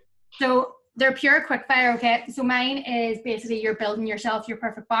okay. So they're pure quick fire. Okay, so mine is basically you're building yourself your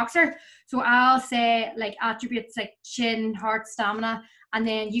perfect boxer. So I'll say like attributes like chin, heart, stamina, and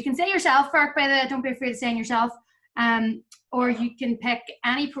then you can say yourself, Kirk, by the way, don't be afraid of saying yourself. Or you can pick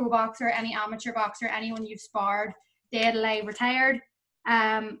any pro boxer, any amateur boxer, anyone you've sparred, dead, alive, retired.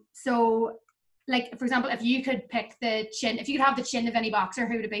 So like, for example, if you could pick the chin, if you could have the chin of any boxer,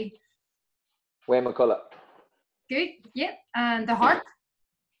 who would it be? Wayne McCullough. Good, yep. And the heart?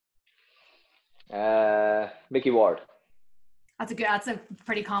 Mickey Ward. That's a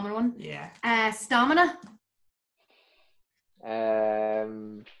pretty common one. Yeah. Stamina.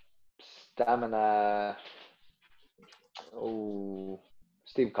 Stamina. Oh,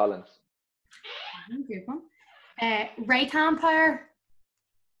 Steve Collins. Good one. Right hand power.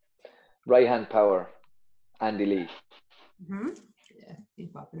 Right hand power. Andy Lee. Mm-hmm. Yeah, he's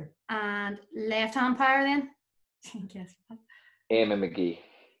popular. And left hand power then. Yes. Eamon McGee.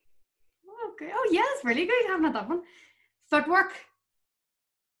 Oh, good. Oh, yeah, that's really good. I haven't had that one. Footwork.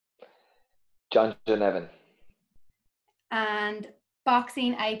 John Evan. And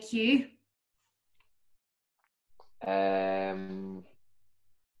boxing IQ.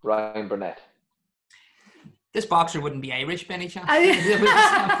 Ryan Burnett. This boxer wouldn't be Irish by any chance.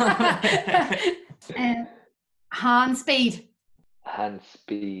 Hand speed. Hand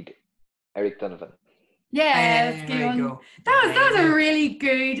speed. Eric Donovan. Yeah, that's a good there one. you go. That was a really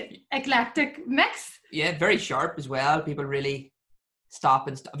good eclectic mix. Yeah, very sharp as well. People really stop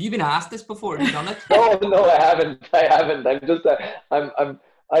and stop. Have you been asked this before? Have you done it? No, I haven't. I'm just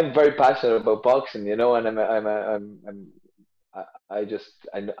I'm very passionate about boxing, you know, and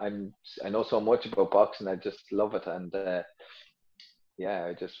I know so much about boxing. I just love it, and yeah,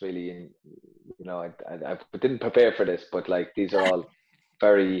 I just really, you know, I didn't prepare for this, but like these are all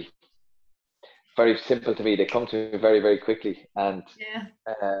very, very simple to me. They come to me very, very quickly, and Yeah.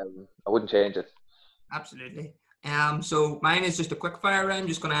 I wouldn't change it. Absolutely. So mine is just a quick fire round.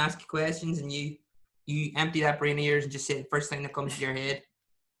 Just going to ask you questions, and you empty that brain of yours and just say the first thing that comes to your head.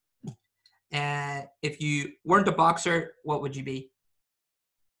 If you weren't a boxer, what would you be?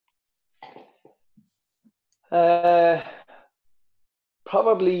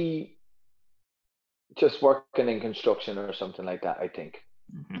 Probably just working in construction or something like that, I think.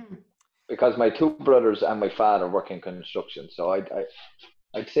 Mm-hmm. Because my two brothers and my father work in construction, so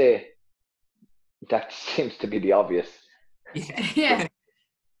I'd say that seems to be the obvious. Yeah.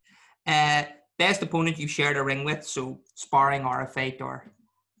 Best opponent you shared a ring with, so sparring or a fight or.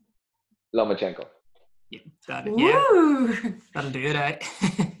 Lomachenko. Yeah, that'll do it. Right?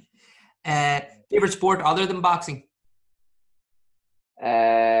 Favorite sport other than boxing?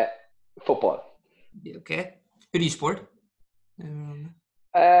 Football. Okay. Who do you support?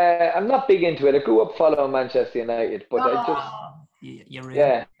 I'm not big into it. I grew up following Manchester United, but I just you're really.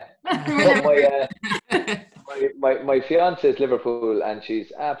 yeah. my fiance is Liverpool, and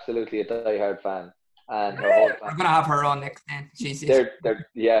she's absolutely a die-hard fan. And her whole We're gonna have her on next time. and she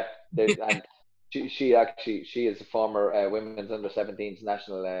is a former women's under 17s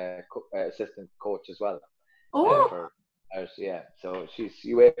national assistant coach as well. Oh. Yeah, so she's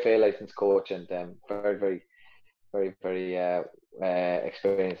UEFA licensed coach and very, very, very, very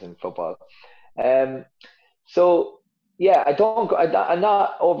experienced in football. So yeah, I'm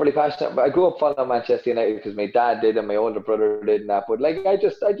not overly passionate, but I grew up following Manchester United because my dad did and my older brother did and that. But like, I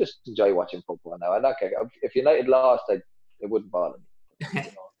just enjoy watching football now. I'm not care. If United lost, it wouldn't bother me. You know?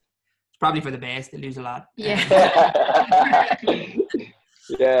 It's probably for the best. They lose a lot. Yeah.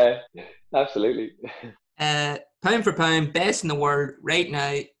 Yeah, absolutely. Pound for pound, best in the world right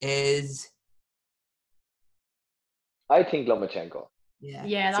now is. I think Lomachenko.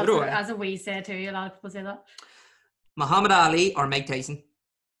 Yeah, that's what we say too. A lot of people say that. Muhammad Ali or Mike Tyson?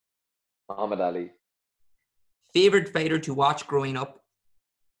 Muhammad Ali. Favorite fighter to watch growing up?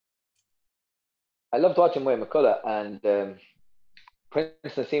 I loved watching Wayne McCullough, and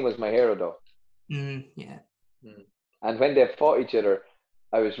Prince Nassim was my hero, though. Yeah. And when they fought each other,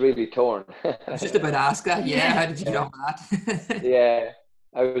 I was really torn. I was just about to ask that. Yeah, how did you get on that? Yeah,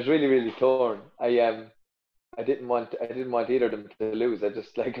 I was really, really torn. I didn't want either of them to lose. I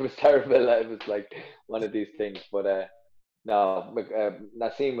just like it was terrible. It was like one of these things. But no,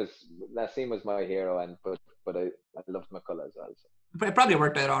 Nassim was my hero, but I loved McCullough as well. So. But it probably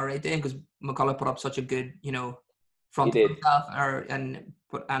worked out all right then, because McCullough put up such a good, front of himself, and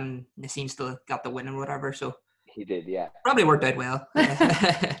Nassim still got the win and whatever. So he did, yeah. Probably worked out well.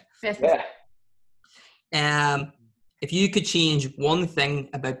 Yeah. If you could change one thing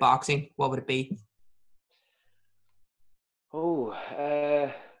about boxing, what would it be? Oh,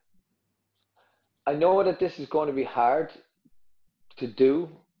 I know that this is going to be hard to do,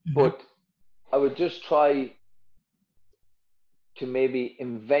 but I would just try to maybe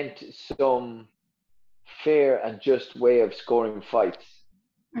invent some fair and just way of scoring fights.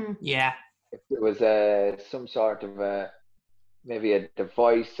 Yeah. If there was some sort of maybe a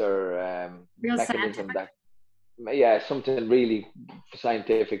device or mechanism that, something really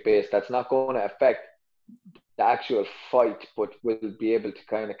scientific based that's not going to affect the actual fight, but will be able to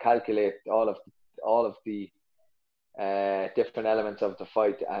kind of calculate all of the different elements of the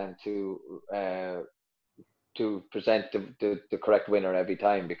fight, and to present the correct winner every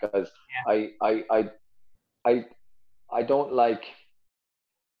time, because Yeah. I I don't like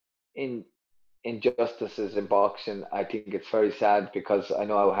in injustices in boxing. I think it's very sad, because I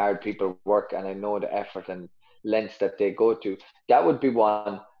know how hard people work, and I know the effort and lengths that they go to. That would be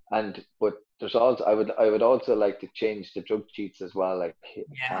one, and but there's also I would also like to change the drug cheats as well. Like, I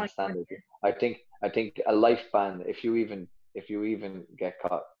Yeah. can't stand it. I think a life ban, if you even get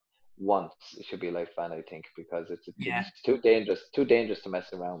caught once, it should be a life ban. I think, because Yeah. it's too dangerous to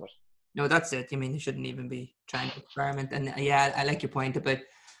mess around with. No, that's it. I mean, you shouldn't even be trying to experiment. And yeah, I like your point about,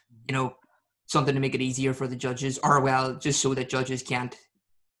 you know, something to make it easier for the judges, or well, just so that judges can't,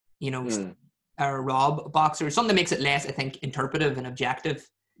 you know, Mm. or rob boxers. Something that makes it less, I think, interpretive and objective,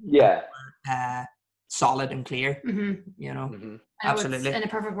 and Yeah. uh, solid and clear. Mm-hmm. You know, Hmm. I know absolutely. it's in a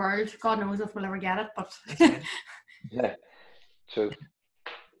perfect world. God knows if we'll ever get it, but That's it. Yeah. True.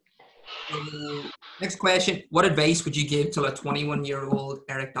 So, next question: what advice would you give to a 21-year-old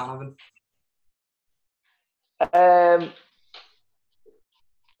Eric Donovan? Um,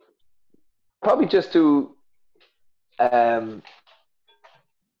 Probably just to um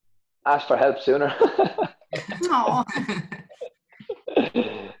ask for help sooner. oh,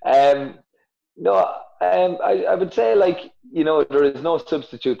 um, no, I would say, like, there is no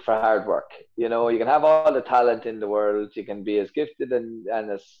substitute for hard work. You can have all the talent in the world, you can be as gifted and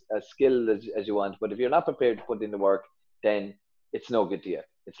as skilled as you want, but if you're not prepared to put in the work, then it's no good to you.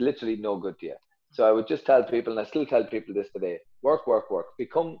 It's literally no good to you. So I would just tell people, and I still tell people this today: work, work, work.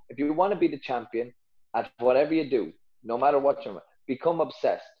 If you want to be the champion at whatever you do, no matter what you're, become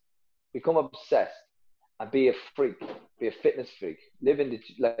obsessed. Become obsessed and be a freak, be a fitness freak. Live in the,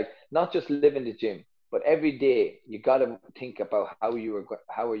 like, not just live in the gym, but every day you got to think about how are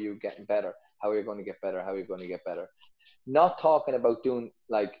you getting better, how are you going to get better, how are you going to get better. Not talking about doing,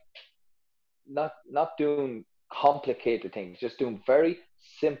 like, not doing complicated things, just doing very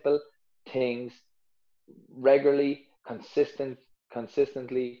simple things regularly,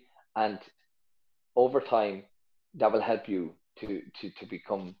 consistently, and over time. That will help you to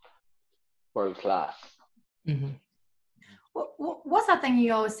become world class. Mm-hmm. what's that thing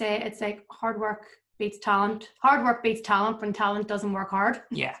you always say? It's like hard work beats talent. Hard work beats talent when talent doesn't work hard.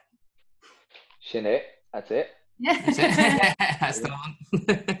 Yeah, Sinead, that's it. that's it. That's the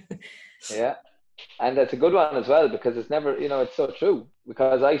one. Yeah. And that's a good one as well, because it's never, it's so true,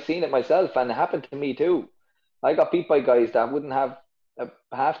 because I've seen it myself, and it happened to me too. I got beat by guys that wouldn't have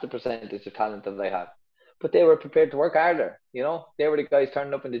half the percentage of talent that I had, but they were prepared to work harder. They were the guys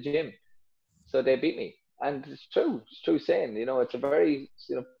turning up in the gym, so they beat me. And it's true saying. It's a very,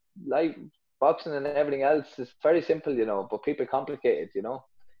 like, boxing and everything else is very simple, but people complicate it. We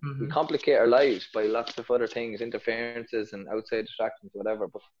Mm-hmm. complicate our lives by lots of other things, interferences and outside distractions, whatever.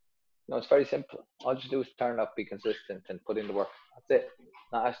 But it's very simple. All you do is turn up, be consistent, and put in the work. That's it.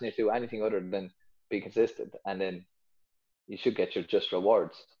 Not asking you to do anything other than be consistent, and then you should get your just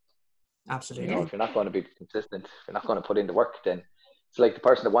rewards. Absolutely. If you're not going to be consistent, if you're not going to put in the work, then it's like the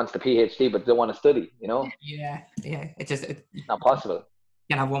person that wants the PhD but don't want to study. Yeah. It's not possible.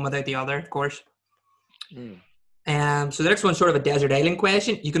 Can't have one without the other, of course. Mm. So the next one's sort of a desert island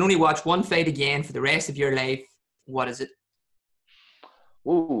question. You can only watch one fight again for the rest of your life. What is it?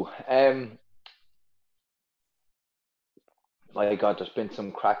 Ooh, my God, there's been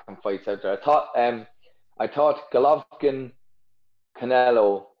some cracking fights out there. I thought Golovkin,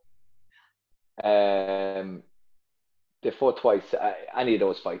 Canelo, they fought twice. Any of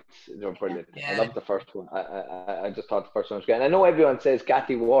those fights, they were brilliant. Yeah. I loved the first one. I just thought the first one was great. And I know everyone says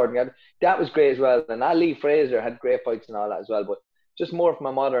Gatti Ward, that was great as well. And Ali Fraser had great fights and all that as well. But just more from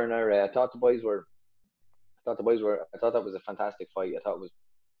a modern era. I thought that was a fantastic fight. I thought it was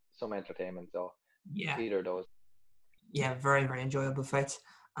some entertainment. So Yeah. either of those. Yeah, very, very enjoyable fights.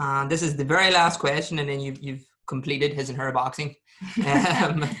 This is the very last question, and then you've completed his and her boxing.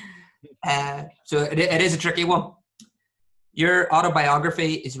 So it is a tricky one. Your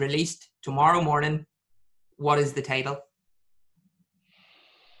autobiography is released tomorrow morning. What is the title?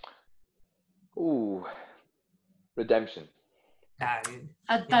 Ooh, Redemption. That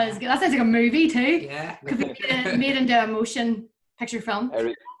is good. That sounds like a movie too. Yeah. Could be made into a motion picture film.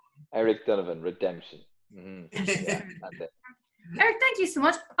 Eric Donovan, Redemption. Mm-hmm. Yeah, that's it. Eric, thank you so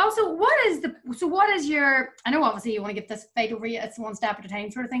much. Also, what is your, I know obviously you want to get this fight over you, it's one step at a time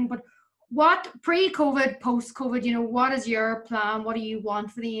sort of thing, but what pre-COVID, post-COVID, what is your plan? What do you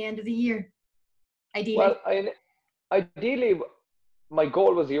want for the end of the year? Ideally. Well, ideally, my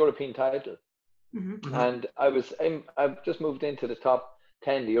goal was the European title. Mm-hmm. And I've just moved into the top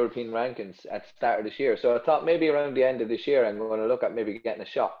 10 the European rankings at the start of this year. So I thought maybe around the end of this year I'm going to look at maybe getting a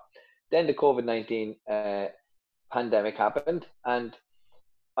shot. Then the COVID-19 pandemic happened, and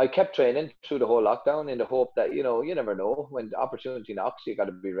I kept training through the whole lockdown in the hope that, you know, you never know, when the opportunity knocks, you got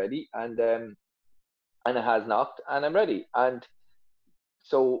to be ready. And it has knocked, and I'm ready. And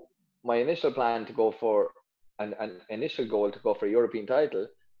so my initial plan to go for an initial goal to go for a European title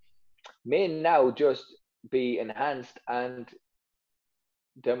may now just be enhanced, and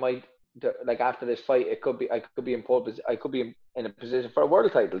there might, like after this fight, I could be in pole position, I could be in a position for a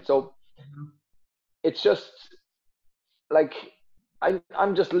world title. So it's just like I'm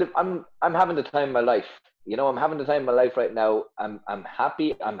having the time of my life. You know, I'm having the time of my life right now. I'm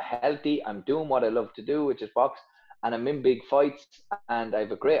happy, I'm healthy, I'm doing what I love to do, which is box, and I'm in big fights, and I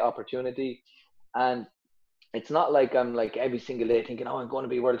have a great opportunity. And it's not like I'm like every single day thinking, oh, I'm going to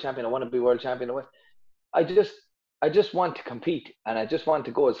be world champion, I want to be world champion. I just want to compete, and I just want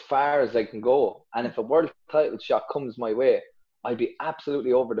to go as far as I can go. And if a world title shot comes my way, I'd be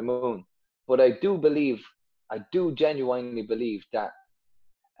absolutely over the moon. But I do genuinely believe that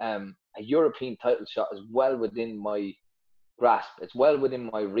a European title shot is well within my grasp. It's well within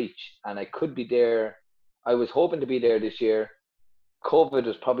my reach, and I could be there. I was hoping to be there this year. COVID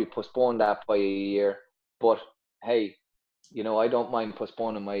has probably postponed that by a year, but hey, you know, I don't mind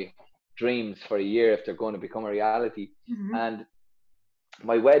postponing my dreams for a year if they're going to become a reality. And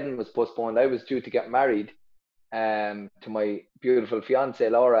my wedding was postponed. I was due to get married to my beautiful fiance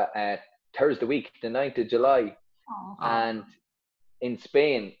Laura Thursday week, the 9th of July, and in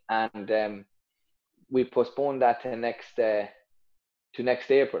Spain, and we postponed that to next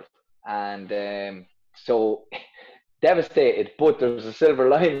April, and so devastated. But there's a silver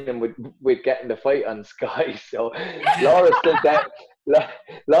lining with getting the fight on Sky. So Laura's still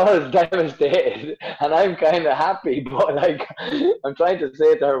Laura's devastated, and I'm kind of happy. But like, I'm trying to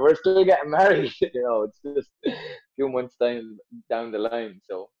say to her, we're still getting married. You know, it's just a few months down the line.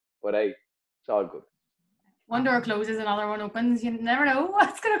 So, but it's all good. One door closes, another one opens. You never know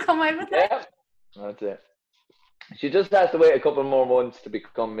what's going to come out with it. Yeah, that's it. She just has to wait a couple more months to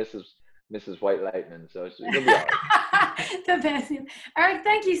become Mrs. White Lightning, so she'll be all right. The best. Eric,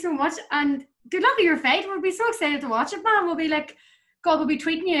 thank you so much, and good luck with your fight. We'll be so excited to watch it, man. We'll be like, God, we'll be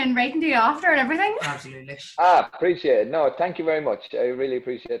tweeting you and writing to you after and everything. Absolutely. Appreciate it. No, thank you very much. I really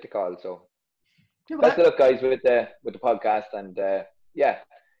appreciate the call. So, best of luck, guys, with the podcast, and yeah,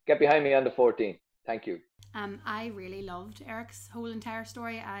 get behind me on the 14th. Thank you. I really loved Eric's whole entire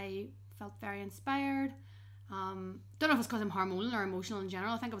story. I felt very inspired. Don't know if it's because I'm hormonal or emotional in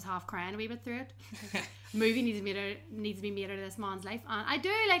general. I think I was half crying a wee bit through it. The movie needs to be made out of this man's life, and I do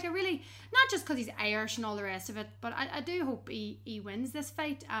like it really, not just because he's Irish and all the rest of it, but I do hope he wins this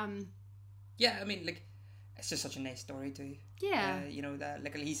fight. Yeah, I mean, like, it's just such a nice story too. Yeah. You know, that,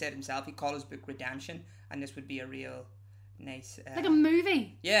 like he said himself, he called his book Redemption, and this would be a real nice like a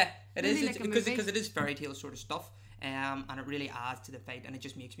movie. Yeah, it is, like because it is fairy tale sort of stuff, and it really adds to the fight, and it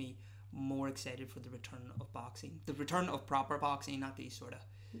just makes me more excited for the return of boxing, the return of proper boxing, not these sort of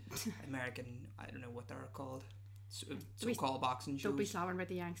American, I don't know what they're called, so-called boxing shows. Don't be slobbering about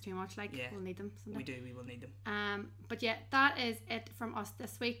the Yanks too much. Like, we'll need them someday. We will need them. But yeah, that is it from us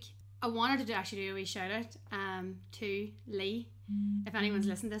this week. I wanted to actually do a wee shout out to Lee. If anyone's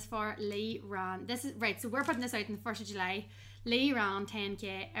listened this far, Lee ran, this is right, so we're putting this out on the 1st of July. Lee ran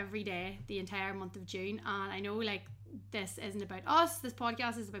 10k every day the entire month of June, and I know, like, this isn't about us, this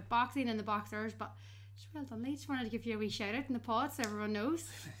podcast is about boxing and the boxers, but just well done, Lee. Just wanted to give you a wee shout out in the pod so everyone knows.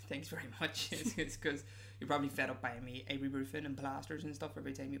 Thanks very much. It's because you're probably fed up buying me ibuprofen and plasters and stuff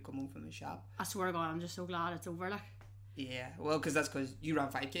every time you come home from the shop. I swear to God, I'm just so glad it's over, like. Yeah, well, because you ran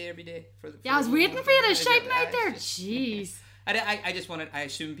 5k every day I was waiting for you to shout me out there. Jeez. I just wanted, I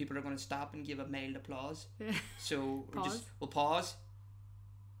assume people are going to stop and give a mild applause. So we'll pause.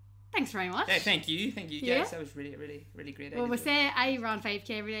 Thanks very much. Yeah, thank you guys. That was really, really, really great. Well, we say I ran 5k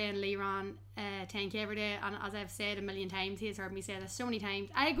every day and Lee ran 10k every day, and as I've said a million times, he has heard me say this so many times,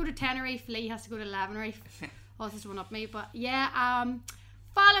 I go to Tenerife, Lee has to go to Tenerife. Also just one up me, but yeah,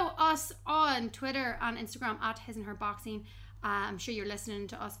 follow us on Twitter and Instagram at His and Her Boxing. I'm sure you're listening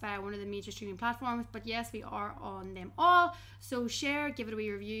to us via one of the major streaming platforms, but yes, we are on them all. So share, give it a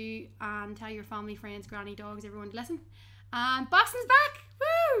wee review, and tell your family, friends, granny, dogs, everyone to listen. And boxing's back!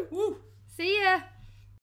 Woo! See ya!